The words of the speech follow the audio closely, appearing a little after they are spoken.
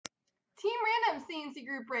TM C&C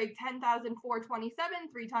Group Break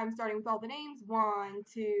 10,427, 3 times starting with all the names. 1,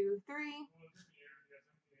 2, 3.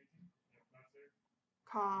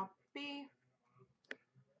 Copy.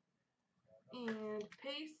 And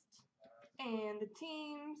paste. And the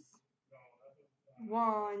teams.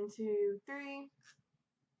 1, 2, 3.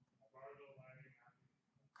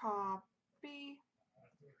 Copy.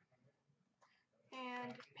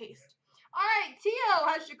 And paste. Alright, T.O.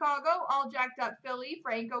 has Chicago, All Jacked Up Philly,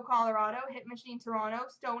 Franco Colorado, Hit Machine Toronto,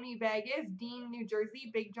 Stony Vegas, Dean New Jersey,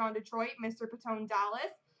 Big John Detroit, Mr. Patone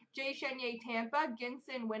Dallas, Jay Chenier Tampa,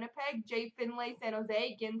 Ginson Winnipeg, Jay Finlay San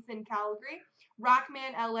Jose, Ginson Calgary,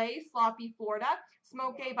 Rockman LA, Sloppy Florida,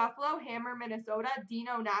 Smokey Buffalo, Hammer Minnesota,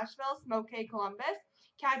 Dino Nashville, Smokey Columbus,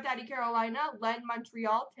 Cat Daddy Carolina, Len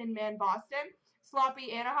Montreal, Tin Man Boston,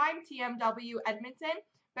 Sloppy Anaheim, TMW Edmonton,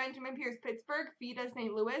 Benjamin Pierce, Pittsburgh, Fida,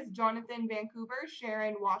 St. Louis, Jonathan, Vancouver,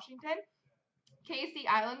 Sharon, Washington, Casey,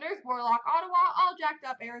 Islanders, Warlock, Ottawa, All Jacked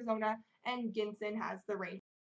Up, Arizona, and Ginson has the Rangers.